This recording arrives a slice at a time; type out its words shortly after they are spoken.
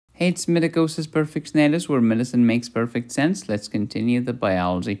Hey, it's Medicosis Perfectionalis, where medicine makes perfect sense. Let's continue the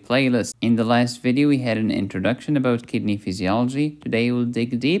biology playlist. In the last video, we had an introduction about kidney physiology. Today, we'll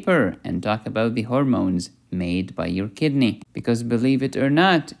dig deeper and talk about the hormones made by your kidney. Because believe it or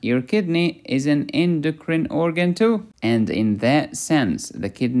not, your kidney is an endocrine organ too. And in that sense,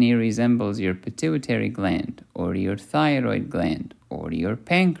 the kidney resembles your pituitary gland or your thyroid gland or your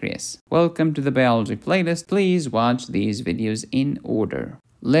pancreas. Welcome to the biology playlist. Please watch these videos in order.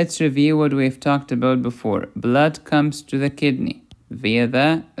 Let's review what we've talked about before. Blood comes to the kidney via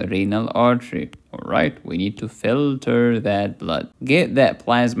the renal artery. Alright, we need to filter that blood. Get that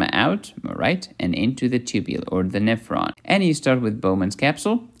plasma out, alright, and into the tubule or the nephron. And you start with Bowman's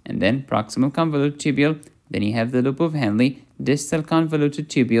capsule, and then proximal convoluted tubule. Then you have the loop of Henle, distal convoluted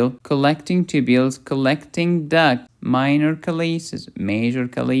tubule, collecting tubules, collecting duct, minor calyces, major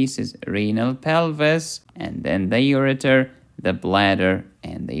calyces, renal pelvis, and then the ureter, the bladder,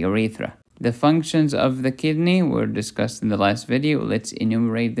 and the urethra. The functions of the kidney were discussed in the last video. Let's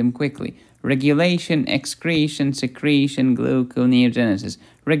enumerate them quickly. Regulation, excretion, secretion, gluconeogenesis.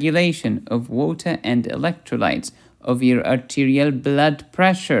 Regulation of water and electrolytes, of your arterial blood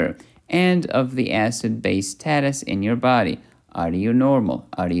pressure, and of the acid-base status in your body. Are you normal?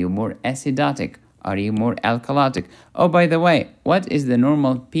 Are you more acidotic? Are you more alkalotic? Oh, by the way, what is the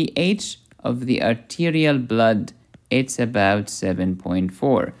normal pH of the arterial blood? It's about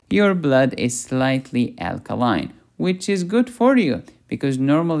 7.4. Your blood is slightly alkaline, which is good for you because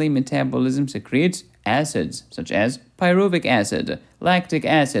normally metabolism secretes acids such as pyruvic acid, lactic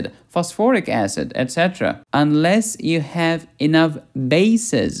acid, phosphoric acid, etc. Unless you have enough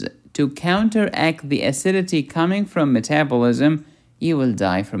bases to counteract the acidity coming from metabolism, you will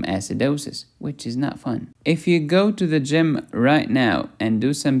die from acidosis, which is not fun. If you go to the gym right now and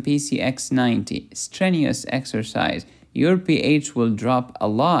do some PCX 90, strenuous exercise, your pH will drop a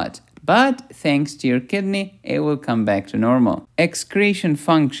lot. But thanks to your kidney, it will come back to normal. Excretion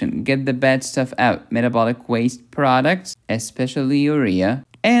function, get the bad stuff out. Metabolic waste products, especially urea,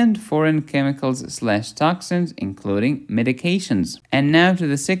 and foreign chemicals/toxins, including medications. And now to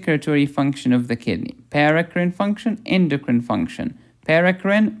the secretory function of the kidney. Paracrine function, endocrine function.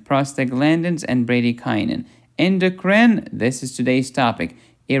 Paracrine, prostaglandins, and bradykinin. Endocrine, this is today's topic,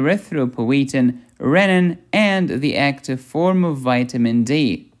 erythropoietin, renin, and the active form of vitamin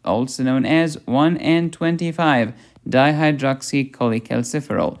D, also known as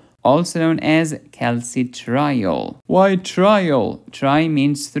 1,and,25-dihydroxycholecalciferol, also known as calcitriol. Why triol? Tri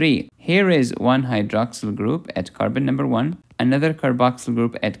means 3. Here is one hydroxyl group at carbon number 1, another carboxyl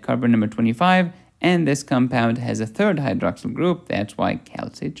group at carbon number 25, and this compound has a third hydroxyl group. That's why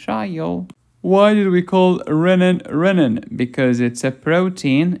calcitriol. Why did we call renin renin? Because it's a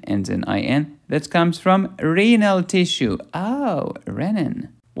protein, ends in IN, that comes from renal tissue. Oh, renin.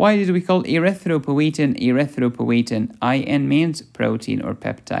 Why did we call erythropoietin erythropoietin? IN means protein or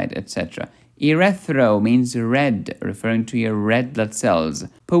peptide, etc. Erythro means red, referring to your red blood cells.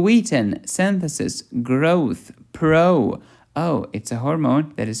 Poietin, synthesis, growth, pro. Oh, it's a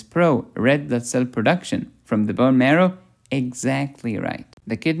hormone that is pro red blood cell production from the bone marrow? Exactly right.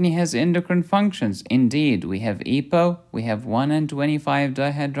 The kidney has endocrine functions. Indeed, we have EPO, we have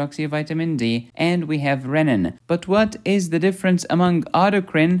 1,and,25-dihydroxyvitamin D, and we have renin. But what is the difference among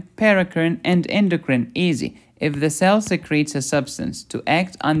autocrine, paracrine, and endocrine? Easy. If the cell secretes a substance to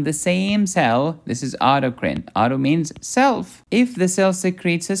act on the same cell, this is autocrine. Auto means self. If the cell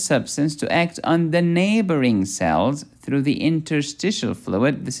secretes a substance to act on the neighboring cells through the interstitial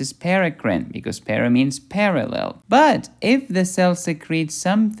fluid, this is paracrine, because para means parallel. But if the cell secretes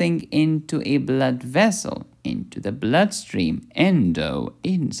something into a blood vessel, into the bloodstream, endo,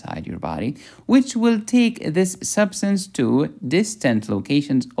 inside your body, which will take this substance to distant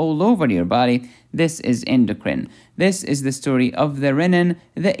locations all over your body, this is endocrine. This is the story of the renin,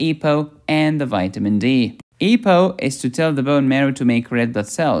 the EPO, and the vitamin D. EPO is to tell the bone marrow to make red blood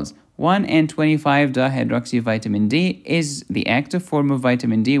cells. 1,and,25-dihydroxyvitamin D is the active form of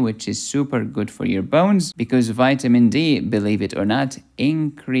vitamin D, which is super good for your bones because vitamin D, believe it or not,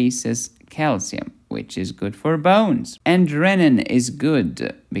 increases calcium, which is good for bones. And renin is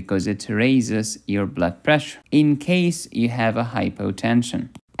good because it raises your blood pressure in case you have a hypotension.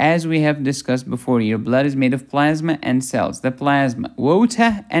 As we have discussed before, your blood is made of plasma and cells. The plasma,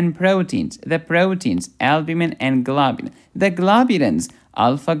 water and proteins. The proteins, albumin and globulin. The globulins,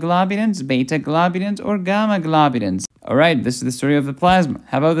 alpha globulins, beta globulins, or gamma globulins. Alright, this is the story of the plasma.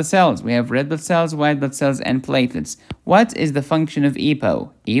 How about the cells? We have red blood cells, white blood cells, and platelets. What is the function of EPO?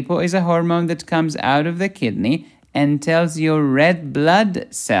 EPO is a hormone that comes out of the kidney and tells your red blood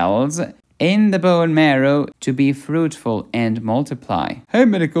cells in the bone marrow to be fruitful and multiply. Hey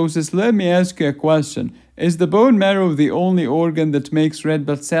Medicosis, let me ask you a question. Is the bone marrow the only organ that makes red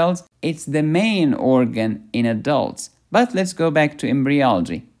blood cells? It's the main organ in adults. But let's go back to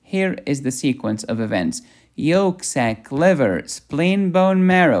embryology. Here is the sequence of events. Yolk sac, liver, spleen, bone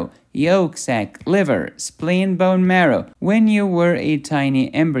marrow. Yolk sac, liver, spleen, bone marrow. When you were a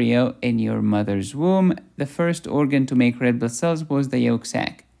tiny embryo in your mother's womb, the first organ to make red blood cells was the yolk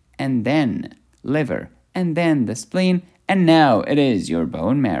sac, and then liver, and then the spleen, and now it is your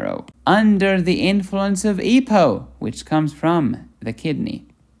bone marrow. Under the influence of EPO, which comes from the kidney.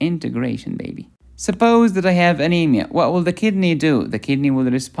 Integration, baby. Suppose that I have anemia. What will the kidney do? The kidney will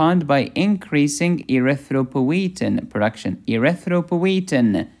respond by increasing erythropoietin production.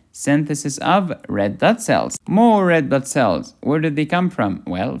 Erythropoietin, synthesis of red blood cells. More red blood cells. Where did they come from?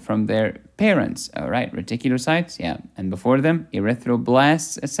 Well, from their parents. All right, reticulocytes, yeah. And before them,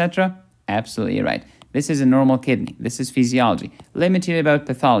 erythroblasts, etc. Absolutely right. This is a normal kidney. This is physiology. Let me tell you about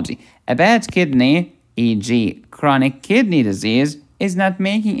pathology. A bad kidney, e.g. chronic kidney disease, is not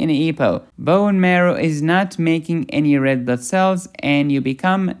making any EPO. Bone marrow is not making any red blood cells, and you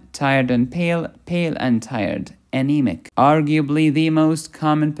become tired and pale, pale and tired, anemic. Arguably the most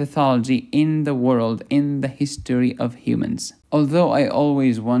common pathology in the world in the history of humans. Although I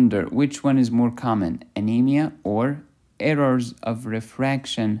always wonder which one is more common, anemia or errors of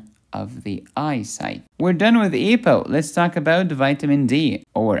refraction of the eyesight. We're done with EPO. Let's talk about vitamin D.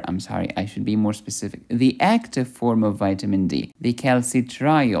 Or, I'm sorry, I should be more specific. The active form of vitamin D, the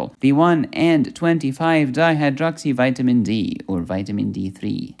calcitriol, the 1 and 25 dihydroxyvitamin D, or vitamin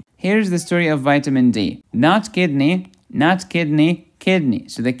D3. Here's the story of vitamin D. Not kidney, not kidney, kidney.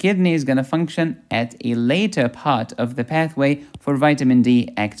 So the kidney is going to function at a later part of the pathway for vitamin D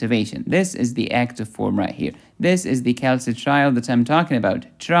activation. This is the active form right here. This is the calcitriol that I'm talking about.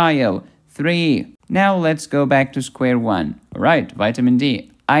 Trio, 3. Now let's go back to square one. All right, vitamin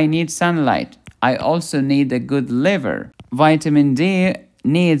D. I need sunlight. I also need a good liver. Vitamin D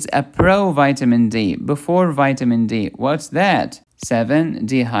needs a provitamin D before vitamin D. What's that? 7.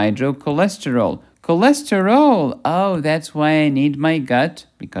 Dehydrocholesterol. Cholesterol. Oh, that's why I need my gut,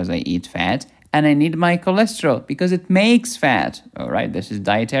 because I eat fat, and I need my cholesterol because it makes fat. All right, this is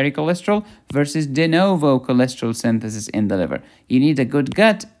dietary cholesterol versus de novo cholesterol synthesis in the liver. You need a good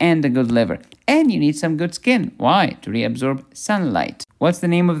gut and a good liver. And you need some good skin. Why? To reabsorb sunlight. What's the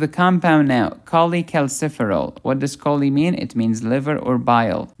name of the compound now? Cholecalciferol. What does chole mean? It means liver or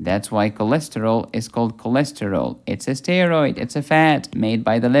bile. That's why cholesterol is called cholesterol. It's a steroid. It's a fat made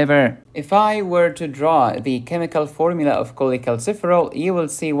by the liver. If I were to draw the chemical formula of cholecalciferol, you will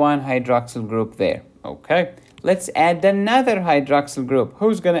see one hydroxyl group there. Okay. Let's add another hydroxyl group.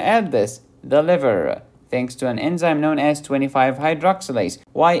 Who's going to add this? The liver. Thanks to an enzyme known as 25-hydroxylase.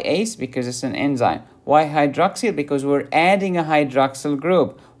 Why ACE? Because it's an enzyme. Why hydroxyl? Because we're adding a hydroxyl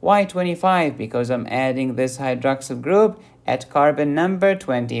group. Why 25? Because I'm adding this hydroxyl group at carbon number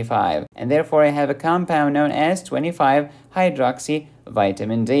 25. And therefore I have a compound known as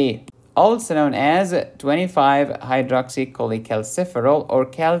 25-hydroxyvitamin D. Also known as 25-hydroxycholecalciferol or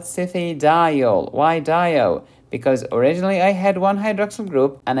calcifediol. Why diol? Because originally I had one hydroxyl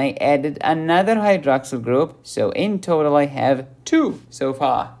group and I added another hydroxyl group, so in total I have 2 so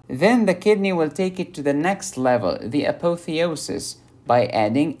far. Then the kidney will take it to the next level, the apotheosis, by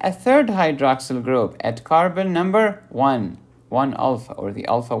adding a third hydroxyl group at carbon number 1 alpha, or the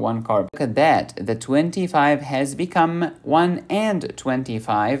alpha 1 carbon. Look at that, the 25 has become 1 and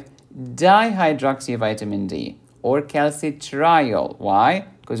 25 dihydroxyvitamin D, or calcitriol. Why?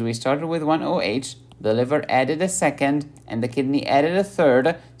 Because we started with 1 OH, the liver added a second, and the kidney added a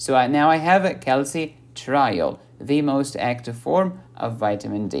third, so now I have a calcitriol, the most active form of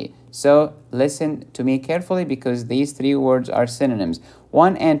vitamin D. So listen to me carefully because these 3 words are synonyms.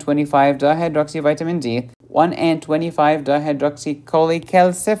 1 and 25 dihydroxyvitamin D, 1 and 25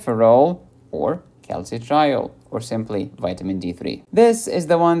 dihydroxycholecalciferol, or calcitriol, or simply vitamin D3. This is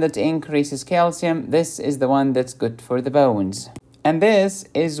the one that increases calcium. This is the one that's good for the bones. And this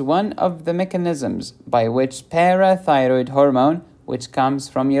is one of the mechanisms by which parathyroid hormone, which comes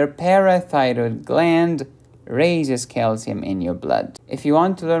from your parathyroid gland, raises calcium in your blood. If you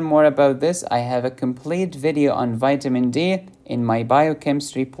want to learn more about this, I have a complete video on vitamin D in my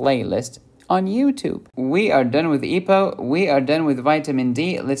biochemistry playlist on YouTube. We are done with EPO. We are done with vitamin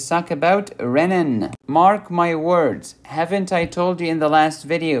D. Let's talk about renin. Mark my words. Haven't I told you in the last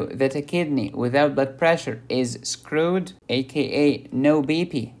video that a kidney without blood pressure is screwed, aka no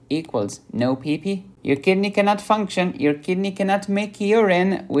BP equals no PP? Your kidney cannot function, your kidney cannot make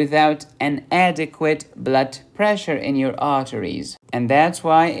urine without an adequate blood pressure in your arteries. And that's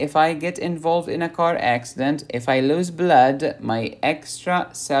why if I get involved in a car accident, if I lose blood, my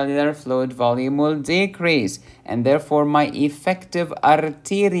extracellular fluid volume will decrease, and therefore my effective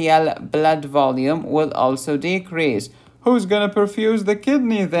arterial blood volume will also decrease. Who's gonna perfuse the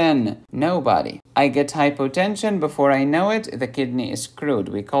kidney then? Nobody. I get hypotension, before I know it, the kidney is screwed.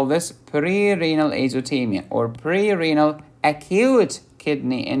 We call this pre-renal azotemia or pre-renal acute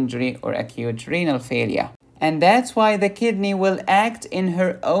kidney injury or acute renal failure. And that's why the kidney will act in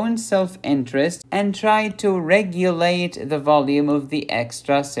her own self-interest and try to regulate the volume of the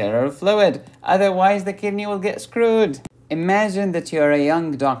extracellular fluid. Otherwise, the kidney will get screwed. Imagine that you're a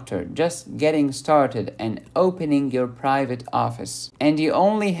young doctor just getting started and opening your private office, and you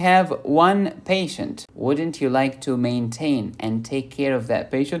only have one patient. Wouldn't you like to maintain and take care of that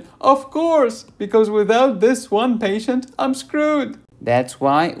patient? Of course, because without this one patient, I'm screwed. That's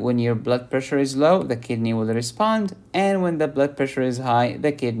why when your blood pressure is low, the kidney will respond, and when the blood pressure is high,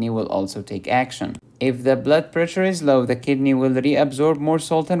 the kidney will also take action. If the blood pressure is low, the kidney will reabsorb more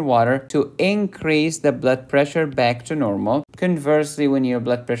salt and water to increase the blood pressure back to normal. Conversely, when your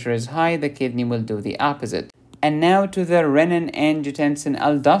blood pressure is high, the kidney will do the opposite. And now to the renin, angiotensin,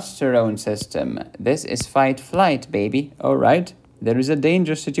 aldosterone system. This is fight-flight, baby. Alright, there is a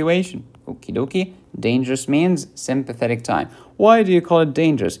dangerous situation. Okie dokie. Dangerous means sympathetic time. Why do you call it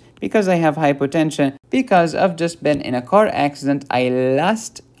dangerous? Because I have hypotension. Because I've just been in a car accident. I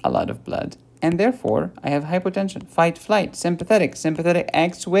lost a lot of blood. And therefore, I have hypotension. Fight, flight, sympathetic. Sympathetic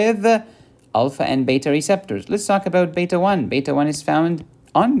acts with alpha and beta receptors. Let's talk about beta 1. Beta 1 is found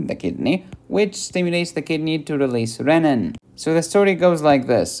on the kidney, which stimulates the kidney to release renin. So the story goes like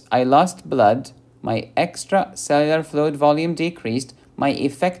this. I lost blood. My extracellular fluid volume decreased. My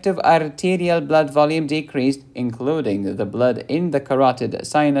effective arterial blood volume decreased, including the blood in the carotid,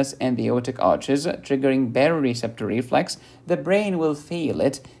 sinus, and the aortic arches, triggering baroreceptor reflex. The brain will feel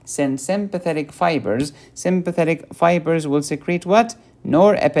it, send sympathetic fibers. Sympathetic fibers will secrete what?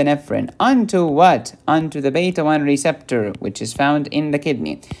 Norepinephrine. Onto what? Onto the beta-1 receptor, which is found in the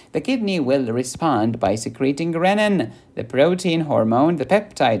kidney. The kidney will respond by secreting renin, the protein hormone, the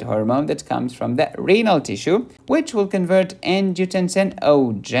peptide hormone that comes from the renal tissue, which will convert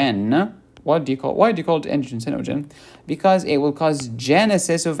angiotensinogen. Why do you call it angiotensinogen? Because it will cause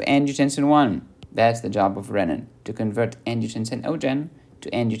genesis of angiotensin 1. That's the job of renin, to convert angiotensinogen to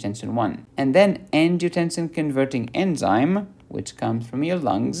angiotensin 1. And then angiotensin converting enzyme, which comes from your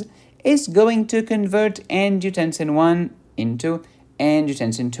lungs, is going to convert angiotensin 1 into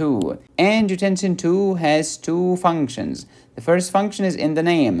angiotensin 2. Angiotensin 2 has two functions. The first function is in the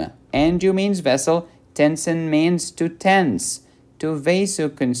name. Angio means vessel, tensin means to tense, to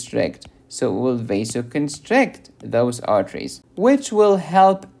vasoconstrict. So it will vasoconstrict those arteries, which will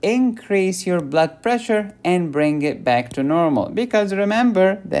help increase your blood pressure and bring it back to normal. Because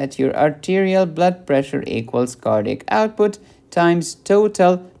remember that your arterial blood pressure equals cardiac output times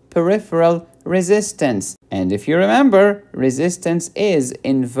total peripheral resistance. And if you remember, resistance is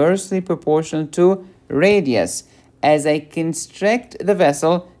inversely proportional to radius. As I constrict the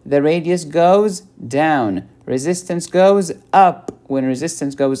vessel, the radius goes down. Resistance goes up. When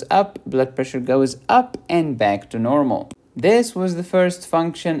resistance goes up, blood pressure goes up and back to normal. This was the first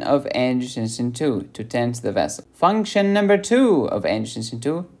function of angiotensin 2, to tense the vessel. Function number 2 of angiotensin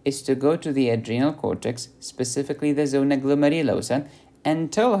 2 is to go to the adrenal cortex, specifically the zona glomerulosa,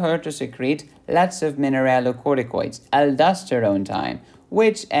 and tell her to secrete lots of mineralocorticoids, aldosterone time,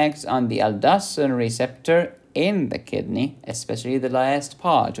 which acts on the aldosterone receptor in the kidney, especially the last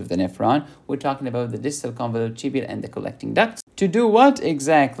part of the nephron. We're talking about the distal convolute tubule and the collecting ducts. To do what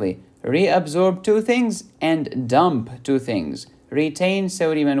exactly? Reabsorb two things and dump two things. Retain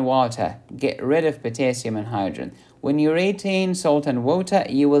sodium and water. Get rid of potassium and hydrogen. When you retain salt and water,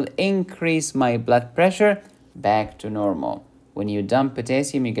 you will increase my blood pressure back to normal. When you dump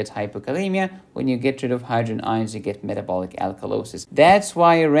potassium, you get hypokalemia. When you get rid of hydrogen ions, you get metabolic alkalosis. That's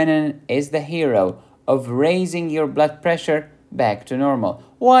why renin is the hero of raising your blood pressure back to normal.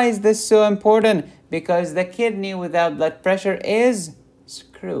 Why is this so important? Because the kidney without blood pressure is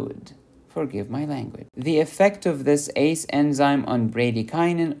screwed. Forgive my language. The effect of this ACE enzyme on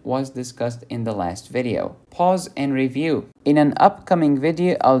bradykinin was discussed in the last video. Pause and review. In an upcoming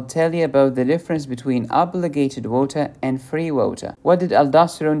video, I'll tell you about the difference between obligated water and free water. What did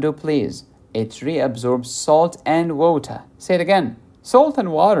aldosterone do, please? It reabsorbs salt and water. Say it again. Salt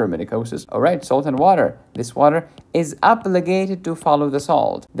and water, medicosis. Alright, salt and water. This water is obligated to follow the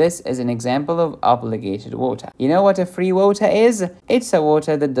salt. This is an example of obligated water. You know what a free water is? It's a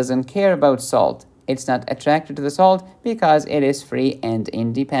water that doesn't care about salt. It's not attracted to the salt because it is free and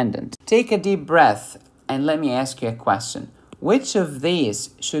independent. Take a deep breath and let me ask you a question. Which of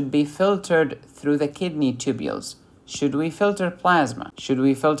these should be filtered through the kidney tubules? Should we filter plasma? Should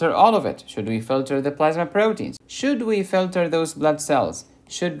we filter all of it? Should we filter the plasma proteins? Should we filter those blood cells?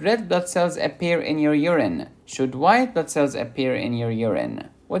 Should red blood cells appear in your urine? Should white blood cells appear in your urine?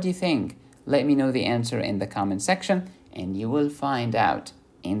 What do you think? Let me know the answer in the comment section and you will find out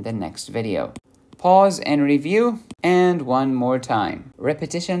in the next video. Pause and review. And one more time.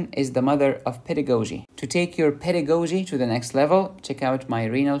 Repetition is the mother of pedagogy. To take your pedagogy to the next level, check out my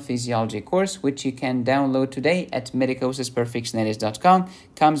renal physiology course, which you can download today at medicosisperfectionalis.com.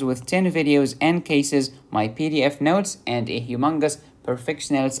 Comes with 10 videos and cases, my PDF notes, and a humongous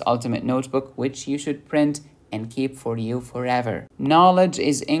Perfectionalis Ultimate Notebook, which you should print and keep for you forever. Knowledge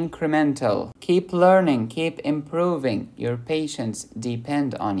is incremental. Keep learning, keep improving. Your patients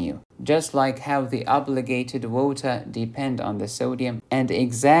depend on you. Just like how the obligated water depend on the sodium, and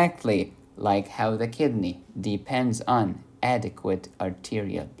exactly like how the kidney depends on adequate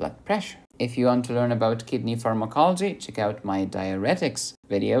arterial blood pressure. If you want to learn about kidney pharmacology, check out my diuretics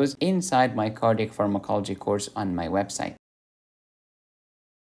videos inside my cardiac pharmacology course on my website.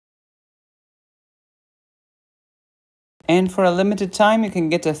 And for a limited time, you can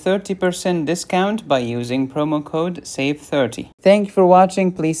get a 30% discount by using promo code SAVE30. Thank you for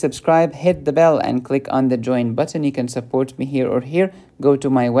watching. Please subscribe, hit the bell, and click on the join button. You can support me here or here. Go to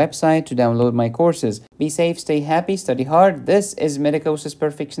my website to download my courses. Be safe, stay happy, study hard. This is Medicosis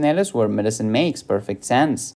Perfectionalis, where medicine makes perfect sense.